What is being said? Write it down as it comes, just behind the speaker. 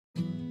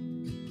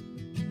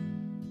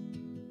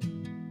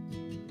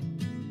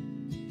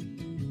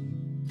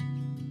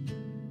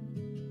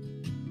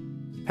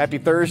Happy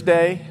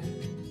Thursday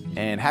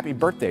and happy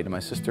birthday to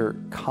my sister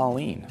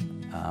Colleen.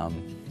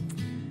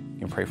 You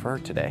can pray for her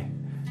today.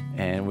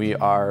 And we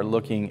are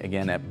looking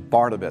again at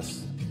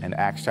Barnabas in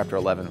Acts chapter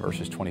 11,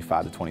 verses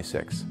 25 to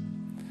 26.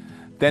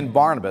 Then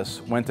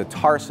Barnabas went to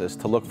Tarsus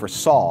to look for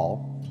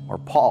Saul, or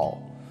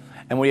Paul.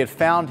 And when he had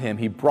found him,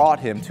 he brought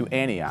him to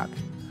Antioch.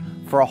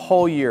 For a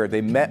whole year they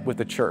met with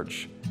the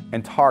church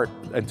and taught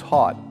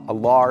a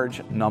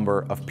large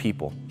number of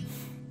people.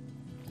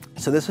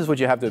 So this is what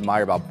you have to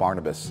admire about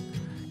Barnabas.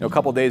 A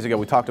couple of days ago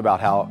we talked about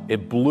how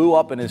it blew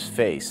up in his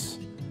face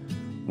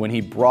when he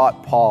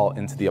brought Paul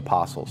into the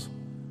apostles.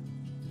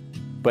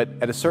 But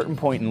at a certain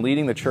point in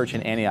leading the church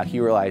in Antioch, he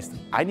realized,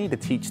 I need to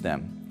teach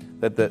them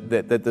that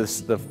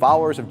the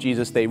followers of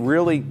Jesus, they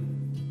really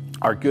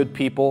are good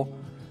people,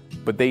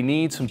 but they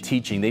need some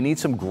teaching. They need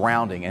some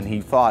grounding. And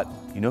he thought,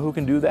 you know who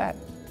can do that?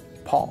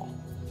 Paul.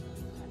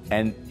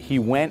 And he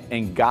went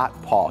and got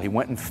Paul. He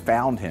went and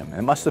found him.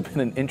 It must have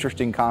been an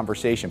interesting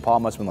conversation. Paul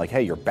must have been like,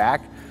 hey, you're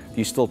back? Do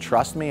you still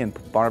trust me? And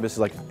Barnabas is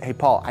like, hey,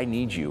 Paul, I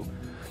need you.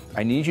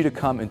 I need you to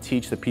come and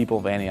teach the people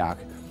of Antioch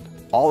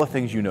all the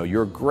things you know.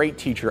 You're a great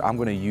teacher. I'm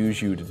going to use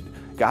you.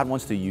 God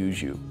wants to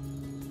use you.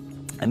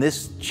 And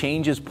this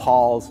changes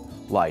Paul's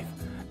life.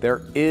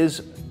 There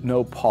is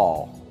no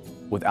Paul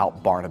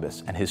without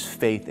Barnabas and his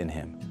faith in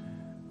him.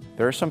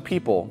 There are some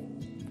people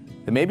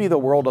that maybe the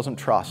world doesn't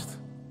trust.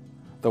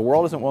 The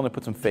world isn't willing to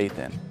put some faith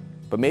in.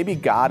 But maybe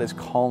God is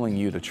calling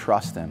you to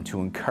trust them,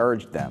 to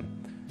encourage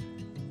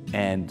them.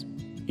 And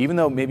even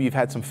though maybe you've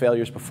had some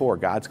failures before,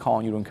 God's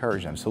calling you to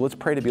encourage them. So let's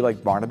pray to be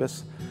like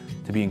Barnabas,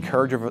 to be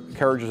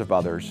encouragers of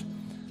others,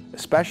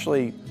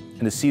 especially,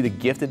 and to see the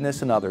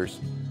giftedness in others,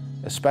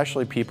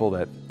 especially people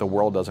that the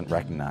world doesn't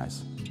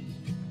recognize.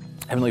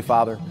 Heavenly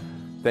Father,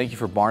 thank you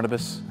for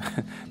Barnabas.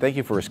 Thank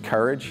you for his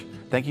courage.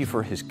 Thank you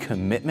for his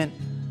commitment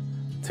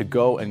to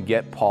go and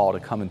get Paul to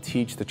come and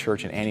teach the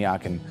church in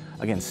Antioch and,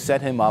 again,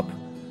 set him up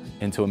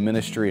into a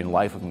ministry and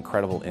life of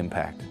incredible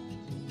impact.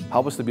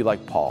 Help us to be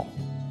like Paul,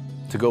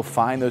 to go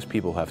find those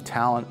people who have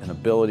talent and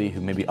ability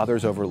who maybe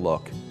others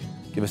overlook.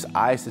 Give us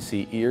eyes to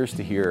see, ears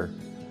to hear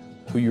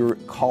who you're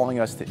calling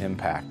us to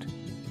impact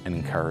and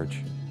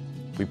encourage.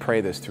 We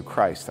pray this through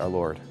Christ our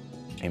Lord.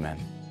 Amen.